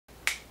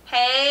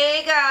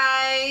Hey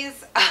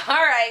guys!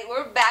 Alright,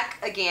 we're back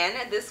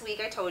again this week,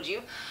 I told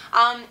you.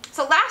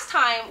 So last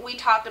time we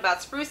talked about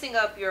sprucing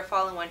up your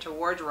fall and winter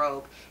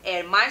wardrobe,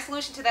 and my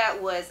solution to that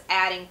was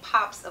adding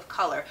pops of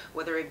color,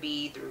 whether it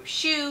be through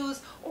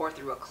shoes or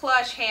through a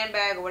clutch,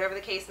 handbag, or whatever the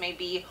case may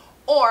be,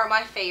 or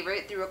my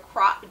favorite, through a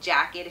crop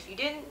jacket. If you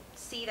didn't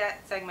see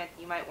that segment,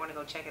 you might want to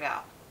go check it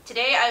out.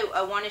 Today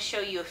I want to show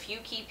you a few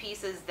key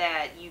pieces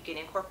that you can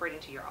incorporate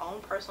into your own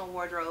personal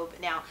wardrobe.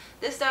 Now,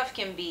 this stuff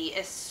can be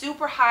as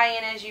super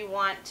high-end as you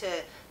want to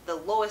the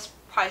lowest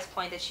price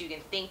point that you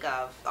can think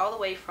of, all the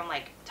way from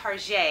like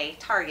Target,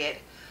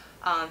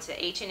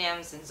 to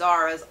H&M's and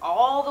Zara's,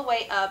 all the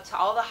way up to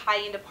all the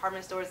high-end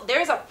department stores.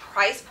 There's a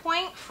price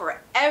point for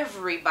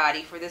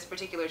everybody for this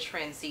particular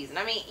trend season.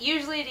 I mean,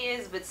 usually it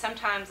is, but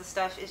sometimes the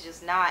stuff is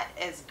just not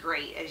as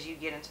great as you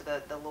get into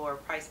the lower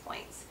price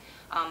points.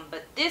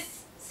 But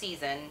this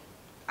season,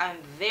 I'm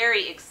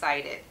very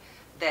excited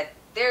that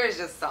there's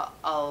just a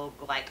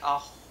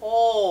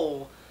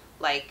whole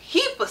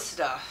heap of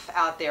stuff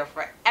out there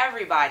for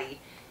everybody,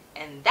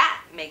 and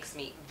that makes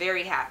me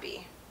very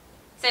happy.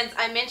 Since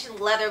I mentioned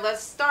leather,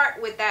 let's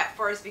start with that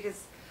first,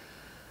 because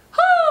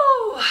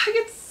I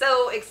get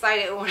so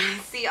excited when I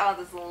see all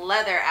this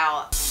leather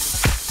out.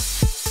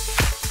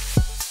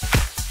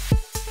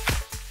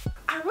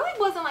 I really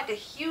wasn't like a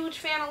huge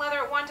fan of leather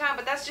at one time,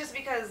 but that's just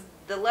because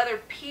the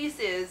leather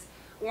pieces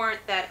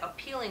weren't that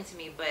appealing to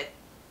me. But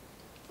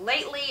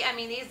lately, I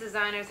mean, these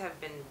designers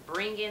have been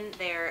bringing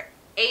their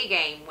A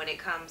game when it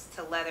comes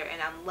to leather,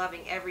 and I'm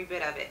loving every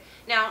bit of it.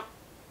 Now,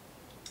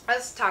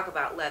 let's talk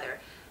about leather.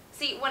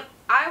 See, when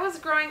I was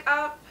growing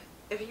up,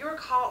 if you were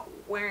caught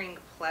wearing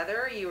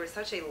pleather, you were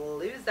such a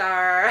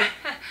loser.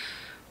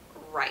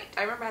 Right.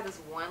 I remember I had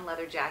this one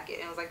leather jacket,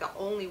 and it was like the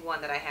only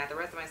one that I had. The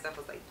rest of my stuff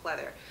was like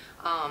pleather.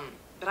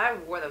 But I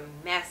wore the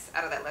mess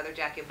out of that leather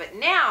jacket. But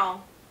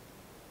now,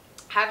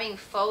 having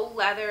faux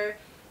leather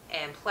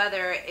and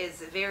pleather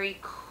is very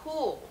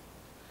cool,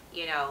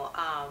 you know,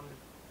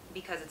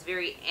 because it's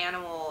very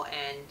animal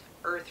and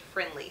earth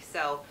friendly.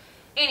 So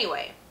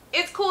anyway,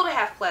 it's cool to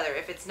have pleather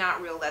if it's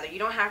not real leather. You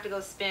don't have to go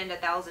spend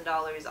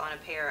 $1,000 on a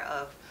pair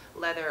of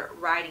leather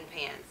riding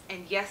pants.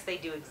 And yes, they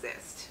do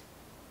exist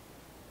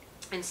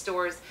in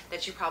stores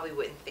that you probably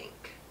wouldn't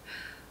think,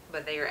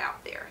 but they are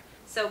out there.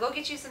 So go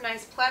get you some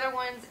nice pleather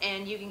ones,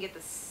 and you can get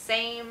the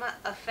same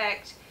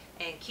effect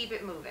and keep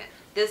it moving.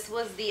 This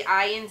was the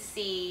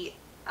INC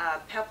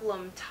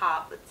peplum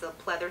top. It's a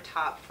pleather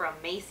top from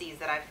Macy's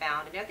that I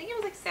found, and I think it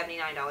was like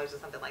 $79 or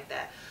something like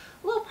that.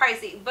 A little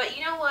pricey, but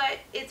you know what?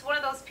 It's one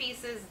of those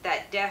pieces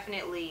that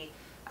definitely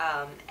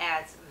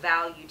adds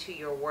value to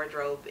your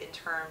wardrobe in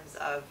terms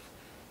of,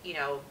 you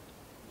know,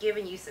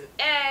 giving you some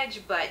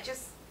edge, but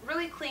just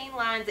really clean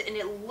lines, and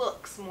it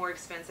looks more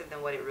expensive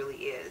than what it really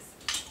is.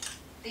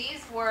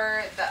 These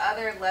were the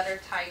other leather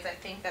tights I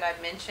think that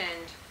I've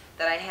mentioned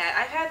that I had.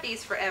 I've had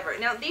these forever.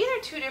 Now, these are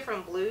two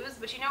different blues,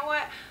 but you know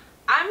what?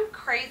 I'm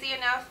crazy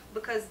enough,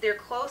 because they're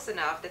close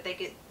enough that they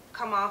could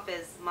come off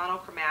as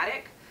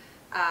monochromatic.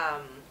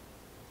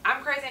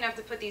 I'm crazy enough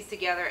to put these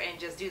together and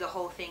just do the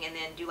whole thing, and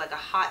then do like a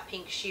hot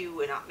pink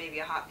shoe and maybe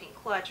a hot pink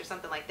clutch or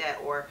something like that,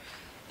 or,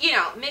 you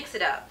know, mix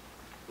it up.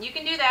 You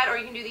can do that, or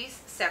you can do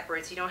these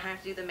separates. You don't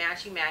have to do the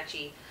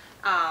matchy-matchy.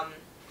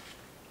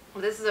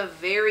 This is a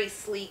very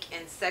sleek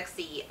and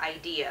sexy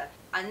idea.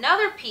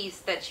 Another piece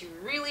that you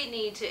really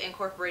need to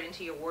incorporate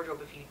into your wardrobe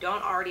if you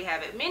don't already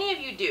have it, many of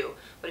you do,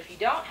 but if you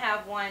don't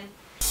have one,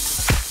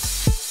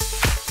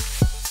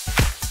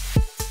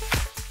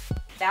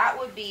 that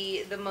would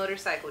be the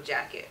motorcycle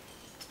jacket.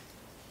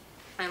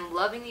 I'm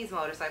loving these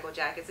motorcycle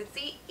jackets. And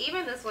see,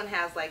 even this one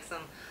has like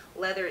some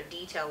leather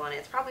detail on it.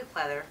 It's probably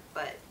pleather,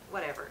 but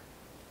whatever.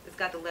 It's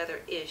got the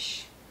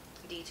leather-ish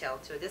detail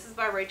to it. This is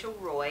by Rachel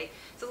Roy.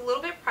 It's a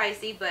little bit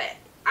pricey, but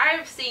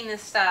I've seen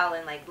this style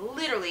in like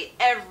literally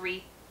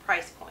every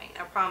price point,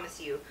 I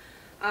promise you.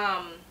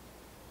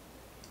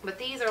 But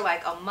these are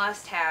like a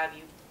must-have.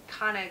 You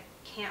kind of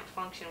can't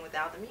function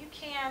without them. You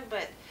can,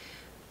 but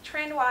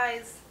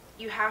trend-wise,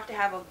 you have to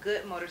have a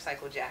good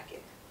motorcycle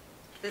jacket.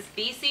 This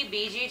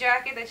BCBG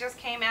jacket that just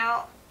came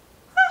out,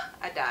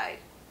 I died.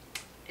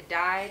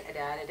 I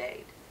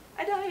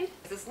died.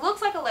 This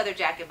looks like a leather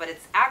jacket, but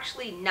it's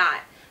actually not.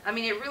 I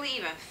mean, it really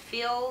even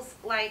feels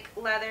like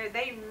leather.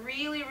 They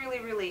really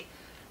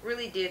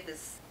did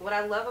this. What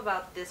I love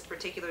about this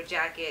particular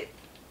jacket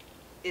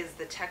is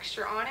the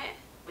texture on it,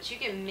 but you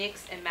can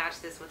mix and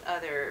match this with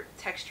other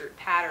textured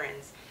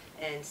patterns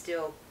and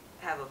still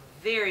have a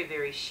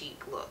very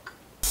chic look.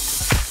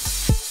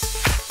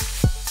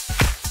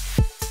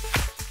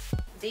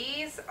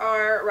 These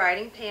are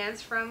riding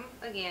pants from,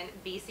 again,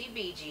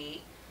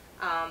 BCBG.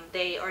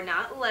 They are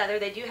not leather.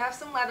 They do have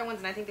some leather ones,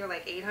 and I think they're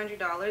like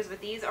 $800,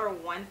 but these are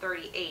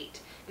 $138,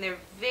 and they're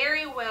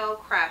very well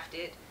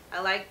crafted. I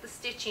like the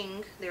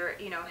stitching. They're,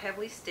 you know,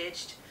 heavily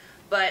stitched,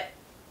 but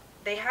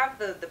they have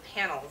the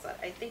panels.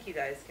 I think you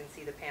guys can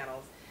see the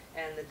panels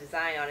and the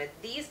design on it.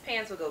 These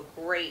pants will go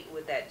great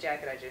with that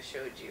jacket I just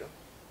showed you.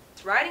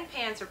 Riding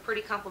pants are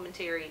pretty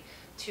complimentary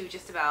to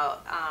just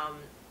about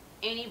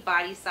any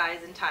body size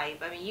and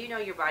type. I mean, you know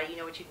your body, you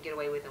know what you can get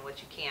away with and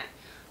what you can't.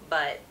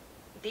 But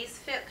these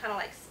fit kind of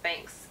like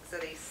Spanx, so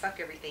they suck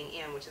everything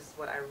in, which is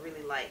what I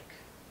really like.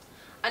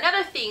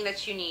 Another thing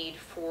that you need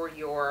for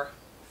your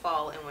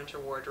fall and winter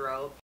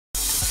wardrobe,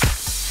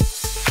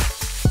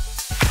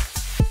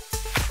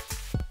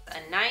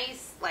 a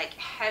nice like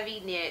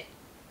heavy knit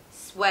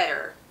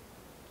sweater.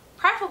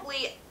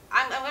 Preferably,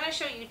 I'm going to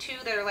show you two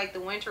that are like the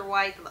winter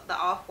white, the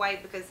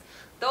off-white, because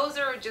those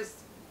are just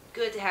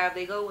good to have.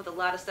 They go with a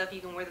lot of stuff.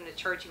 You can wear them to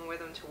church, you can wear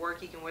them to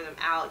work, you can wear them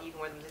out, you can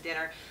wear them to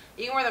dinner.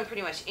 You can wear them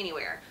pretty much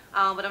anywhere. But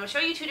I'm going to show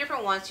you two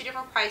different ones, two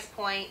different price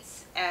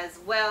points, as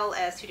well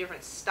as two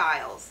different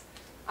styles.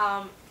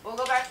 We'll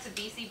go back to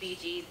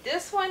BCBG.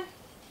 This one,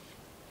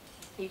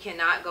 you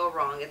cannot go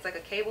wrong. It's like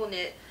a cable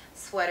knit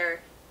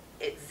sweater.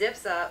 It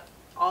zips up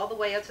all the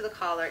way up to the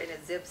collar and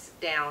it zips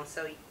down,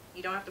 so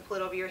you don't have to pull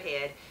it over your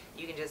head.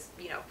 You can just,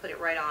 you know, put it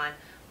right on.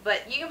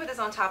 But you can put this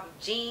on top of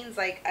jeans.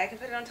 Like, I can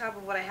put it on top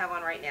of what I have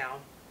on right now.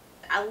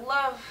 I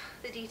love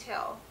the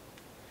detail.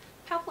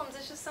 Peplums,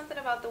 it's just something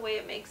about the way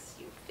it makes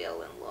you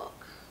feel and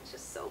look. It's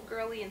just so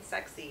girly and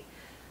sexy.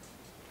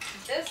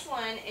 This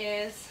one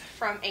is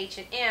from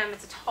H&M.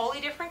 It's a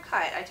totally different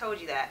cut. I told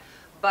you that.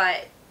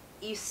 But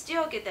you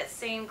still get that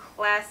same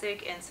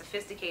classic and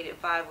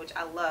sophisticated vibe, which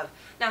I love.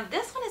 Now,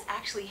 this one is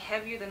actually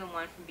heavier than the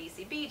one from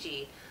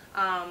BCBG.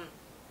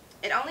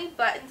 It only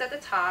buttons at the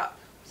top,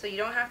 so you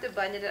don't have to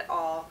button it at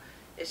all.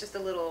 It's just a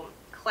little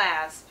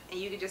clasp, and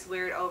you can just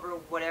wear it over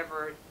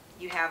whatever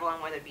you have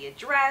on, whether it be a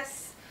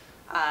dress,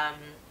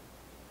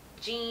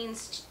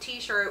 jeans,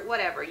 t-shirt,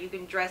 whatever. You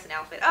can dress an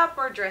outfit up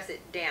or dress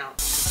it down.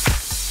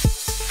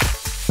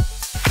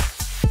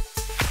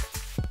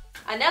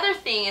 Another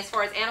thing, as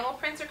far as animal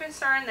prints are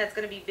concerned, that's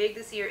going to be big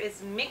this year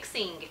is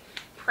mixing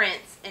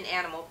prints and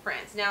animal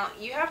prints. Now,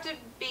 you have to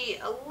be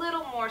a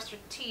little more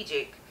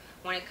strategic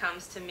when it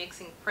comes to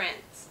mixing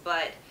prints,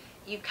 but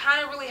you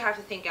kind of really have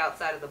to think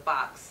outside of the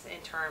box in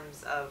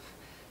terms of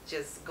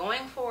just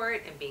going for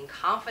it and being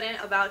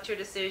confident about your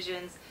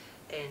decisions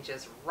and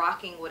just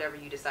rocking whatever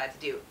you decide to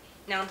do.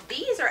 Now,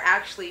 these are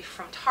actually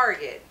from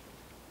Target.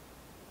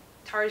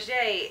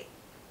 Target.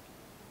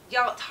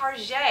 Y'all,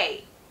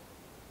 Target.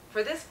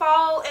 For this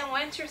fall and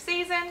winter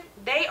season,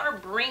 they are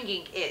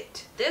bringing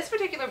it. This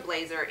particular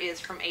blazer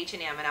is from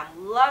H&M, and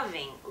I'm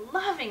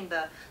loving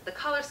the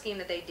color scheme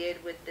that they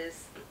did with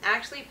this. I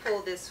actually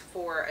pulled this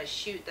for a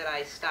shoot that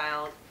I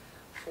styled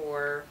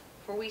for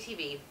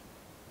WeTV.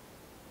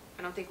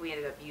 I don't think we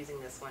ended up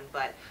using this one,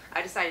 but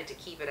I decided to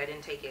keep it. I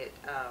didn't take it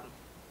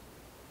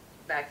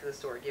back to the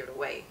store and give it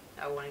away.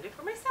 I wanted it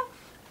for myself.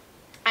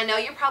 I know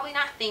you're probably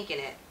not thinking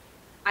it.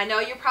 I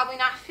know you're probably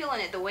not feeling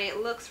it the way it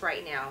looks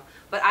right now,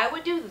 but I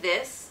would do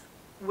this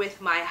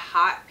with my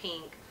hot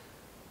pink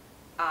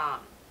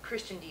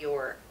Christian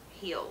Dior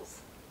heels.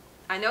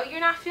 I know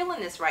you're not feeling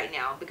this right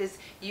now because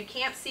you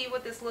can't see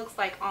what this looks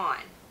like on.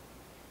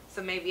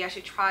 So maybe I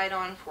should try it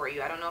on for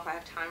you. I don't know if I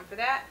have time for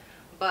that,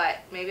 but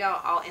maybe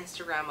I'll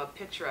Instagram a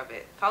picture of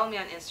it. Follow me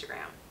on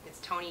Instagram. It's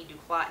Tony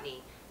Duclotney,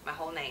 my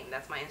whole name.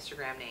 That's my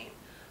Instagram name.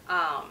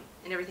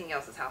 And everything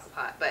else is House of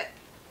Hot. But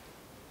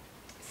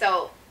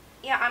so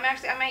yeah, I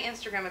might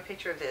Instagram a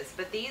picture of this,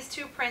 but these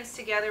two prints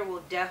together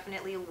will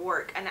definitely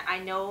work. And I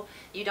know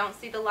you don't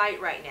see the light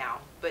right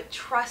now, but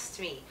trust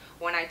me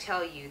when I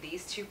tell you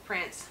these two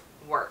prints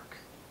work.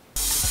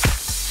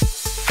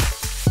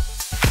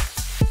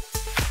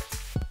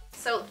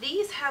 So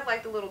these have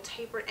like the little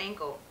tapered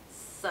ankle.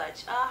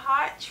 Such a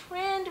hot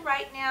trend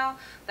right now.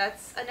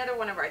 That's another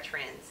one of our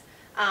trends.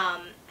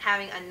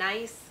 Having a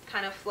nice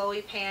kind of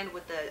flowy pant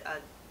with a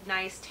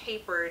nice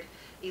tapered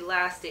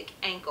elastic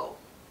ankle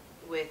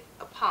with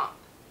a pump.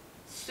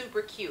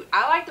 Super cute.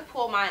 I like to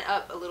pull mine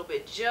up a little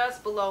bit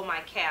just below my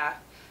calf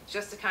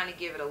just to kind of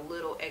give it a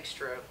little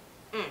extra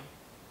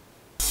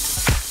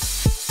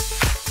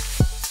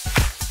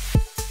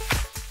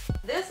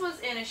This was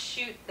in a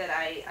shoot that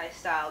I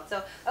styled.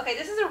 So, okay,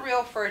 this is a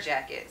real fur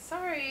jacket.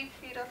 Sorry,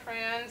 PETA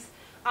friends.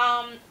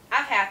 I've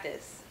had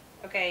this,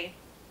 okay?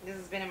 This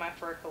has been in my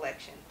fur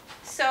collection.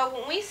 So,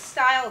 when we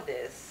styled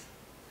this,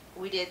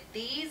 we did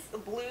these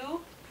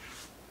blue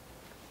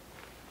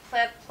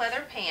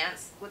pleather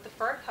pants with the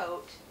fur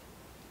coat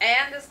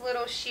and this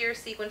little sheer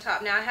sequin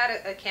top. Now, I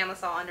had a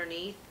camisole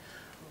underneath,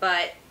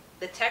 but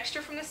the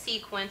texture from the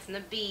sequins and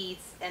the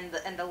beads and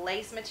the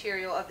lace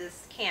material of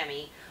this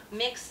cami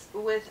mixed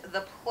with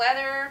the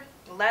pleather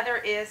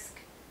leather-esque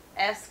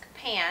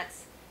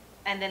pants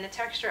and then the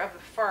texture of the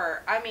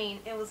fur. I mean,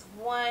 it was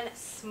one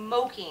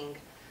smoking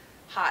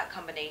hot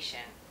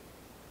combination.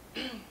 I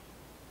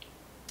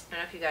don't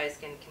know if you guys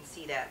can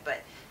see that,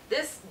 but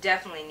this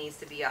definitely needs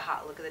to be a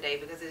hot look of the day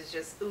because it's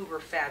just uber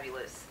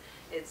fabulous.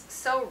 It's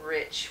so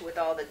rich with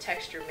all the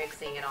texture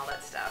mixing and all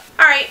that stuff.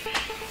 Alright,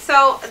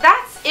 so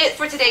that's it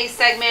for today's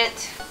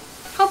segment.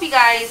 Hope you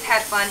guys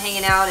had fun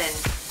hanging out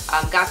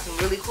and got some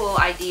really cool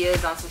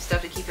ideas on some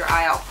stuff to keep your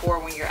eye out for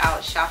when you're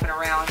out shopping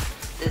around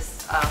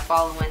this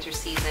fall and winter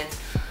season.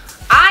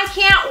 I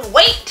can't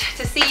wait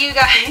to see you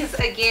guys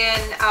again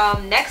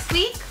next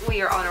week.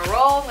 We are on a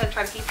roll. I'm going to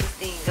try to keep this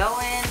thing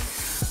going.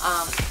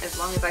 as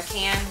long as I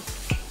can.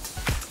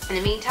 In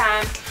the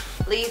meantime,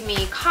 leave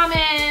me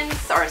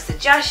comments or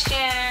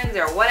suggestions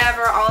or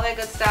whatever, all that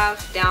good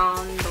stuff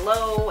down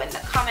below in the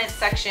comment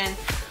section.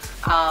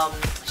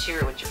 Share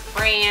it with your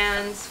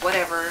friends,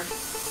 whatever.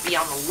 Be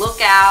on the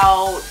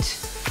lookout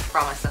for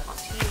all my stuff on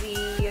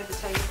TV I have to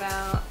tell you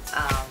about.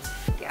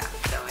 Yeah,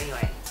 so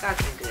anyway,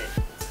 God's been good,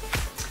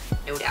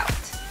 no doubt.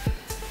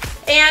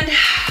 And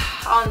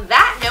on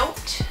that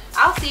note,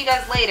 I'll see you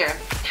guys later.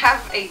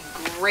 Have a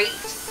great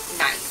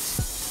night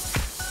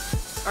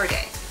or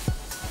day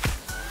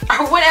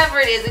or whatever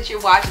it is that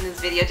you're watching this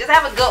video. Just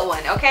have a good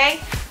one, okay?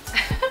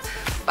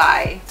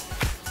 Bye.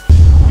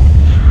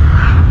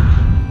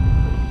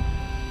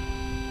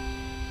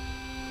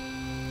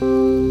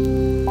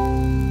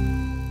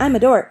 I'm a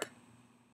dork.